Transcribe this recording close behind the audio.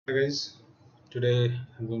Hi guys, today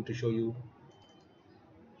I'm going to show you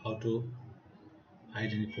how to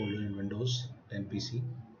hide any folder in Windows 10 PC.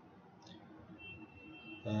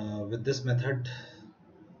 With this method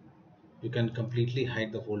you can completely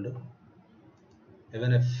hide the folder.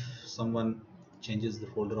 Even if someone changes the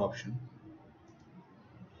folder option,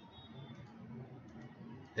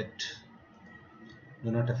 it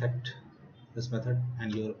do not affect this method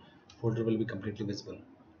and your folder will be completely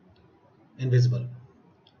invisible.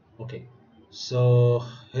 Okay, so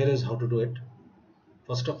here is how to do it.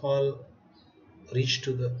 First of all, reach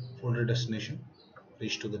to the destination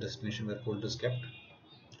where folder is kept.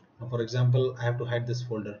 Now, for example, I have to hide this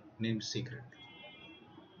folder named secret.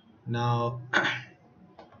 Now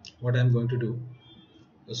what I'm going to do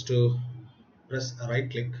is to press a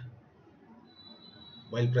right click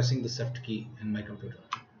while pressing the shift key in my computer.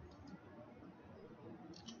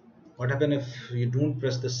 What happens if you don't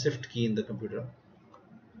press the shift key in the computer?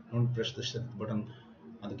 Don't press the shift button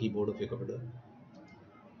on the keyboard of your computer.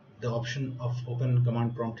 The option of open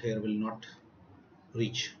command prompt here will not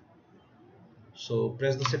reach. So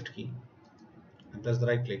press the shift key and press the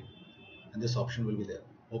right click and this option will be there.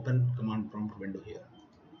 Open command prompt window here.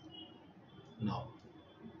 Now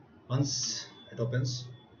once it opens,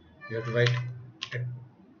 you have to write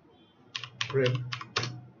crib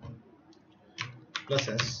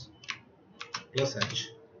 +s +h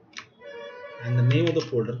and the name of the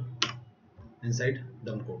folder inside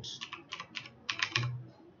double quotes.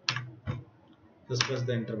 Just press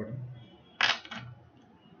the enter button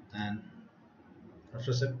and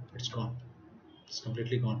refresh it. It's gone. It's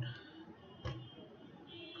completely gone.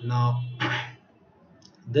 Now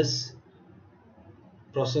this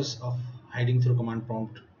process of hiding through command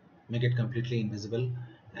prompt make it completely invisible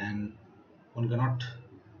and one cannot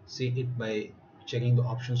see it by checking the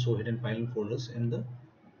options show hidden file and folders in the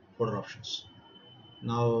folder options.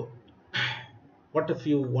 Now what if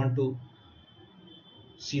you want to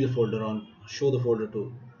see the folder on show the folder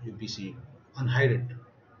to your PC, unhide it?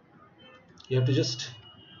 You have to just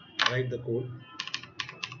write the code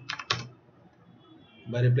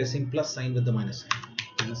by replacing plus sign with the minus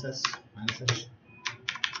sign, -s -h,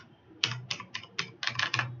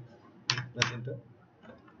 press enter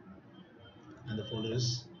and the folder is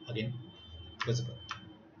again visible.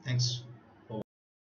 Thanks.